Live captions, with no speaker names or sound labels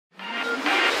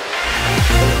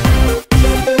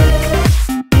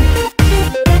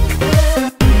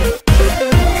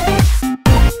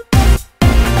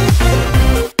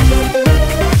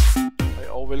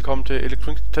til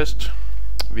ElektronikTest.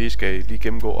 Vi skal lige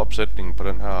gennemgå opsætningen på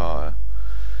den her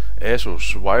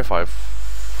ASUS Wi-Fi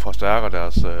forstærker,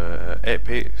 deres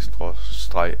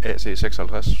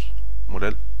AP-AC56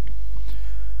 model.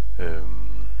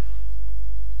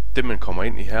 Det man kommer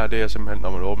ind i her, det er simpelthen,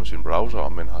 når man åbner sin browser,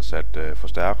 og man har sat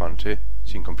forstærkeren til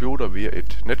sin computer via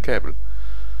et netkabel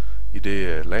i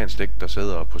det LAN-stik, der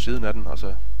sidder på siden af den, og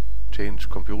så til ens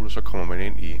computer, så kommer man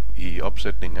ind i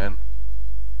opsætningen af den.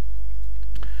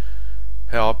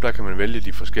 Heroppe der kan man vælge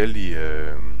de forskellige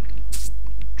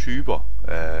typer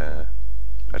af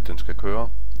at den skal køre.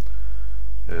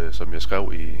 Som jeg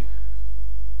skrev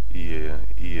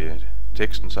i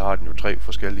teksten, så har den jo 3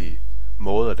 forskellige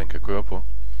måder, den kan køre på.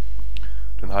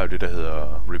 Den har jo det, der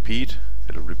hedder repeat,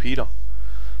 eller repeater,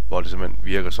 hvor det simpelthen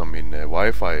virker som en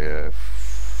Wi-Fi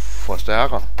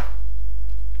forstærker.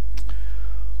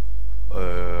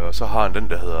 Og så har den,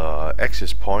 der hedder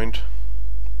access point,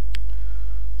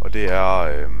 og det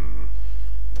er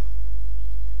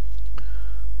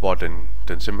hvor den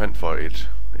simpelthen får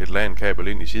et LAN-kabel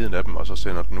ind i siden af dem, og så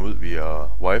sender den ud via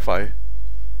Wi-Fi,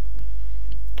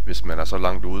 hvis man er så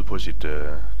langt ude på sit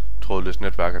trådløse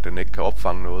netværk, at den ikke kan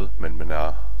opfange noget, men man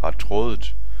har et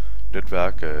trådet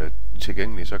netværk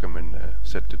tilgængeligt, så kan man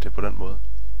sætte det til på den måde.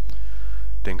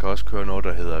 Den kan også køre noget,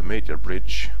 der hedder media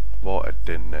bridge, hvor at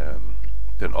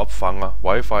den opfanger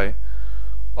Wi-Fi,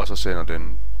 og så sender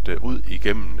den det ud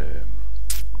igennem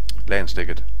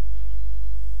LAN-stikket.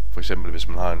 For eksempel hvis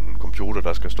man har en computer,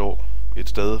 der skal stå et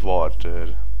sted, hvor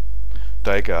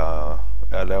der ikke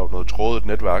er lavet noget trådet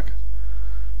netværk,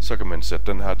 så kan man sætte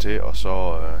den her til, og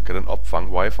så kan den opfange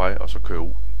Wi-Fi, og så køre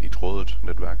ud i trådet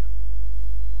netværk.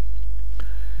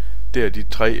 Det er de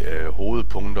 3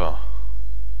 hovedpunkter,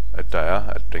 at der er,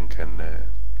 at den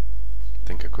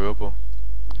kan køre på.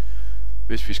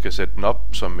 Hvis vi skal sætte den op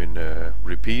som en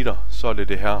repeater, så er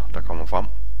det her, der kommer frem,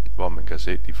 hvor man kan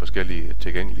se de forskellige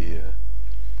tilgængelige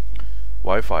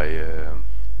Wi-Fi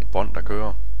bånd, der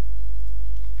kører.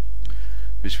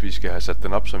 Hvis vi skal have sat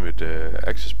den op som et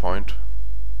access point,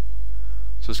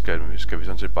 så skal vi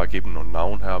sådan set bare give dem nogle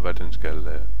navn her, hvad den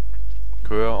skal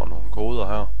køre, og nogle koder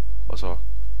her, og så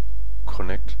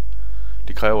connect.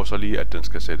 Det kræver så lige, at den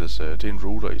skal sættes til en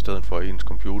router i stedet for ens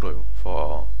computer, jo,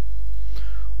 for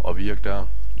at virke der.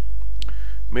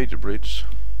 Media bridge.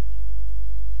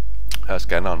 Her er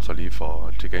scanneren så lige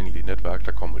for tilgængelige netværk,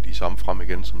 der kommer de samme frem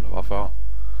igen, som der var før.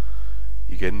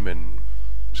 Igen, men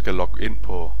skal logge ind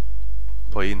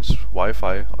på ens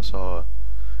Wi-Fi, og så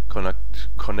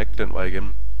connect den vej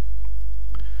igennem.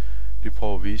 Vi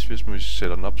prøver at vise, hvis vi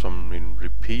sætter den op som en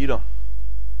repeater.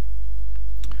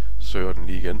 Søger den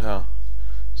lige igen her.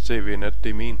 CV-net, det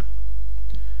er min.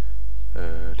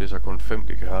 Det er så kun 5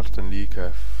 GHz, den lige kan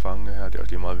fange her. Det er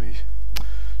også lige meget, vi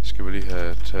skal lige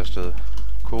have tastet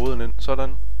koden ind.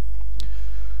 Sådan.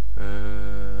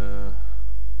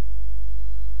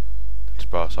 Den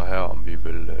spørger så her, om vi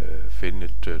vil finde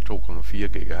et 2,4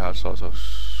 GHz, og så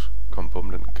komme på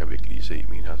dem. Den kan vi ikke lige se i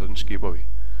min her, så den skipper vi.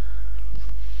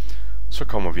 Så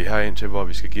kommer vi her ind til, hvor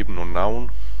vi skal give dem nogle navne.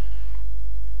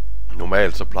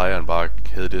 Normalt så plejer han bare at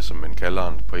hedde det, som man kalder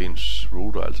den på ens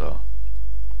router, altså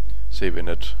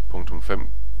cvnet.5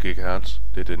 GHz,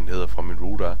 det er det, den hedder fra min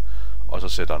router, og så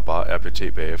sætter han bare RPT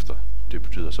bagefter. Det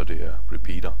betyder så, det er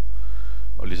repeater.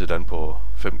 Og lige sådan på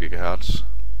 5 GHz,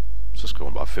 så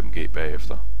skriver man bare 5G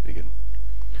bagefter igen.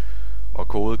 Og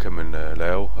kode kan man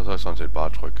lave, og så sådan set bare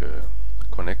trykke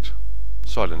connect.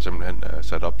 Så er den simpelthen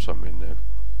sat op som en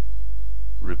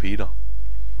repeater.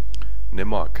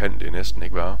 Nemmere kan det næsten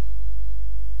ikke være.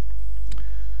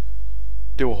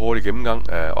 Det var hurtig gennemgang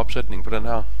af opsætningen på den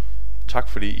her. Tak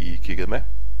fordi I kiggede med.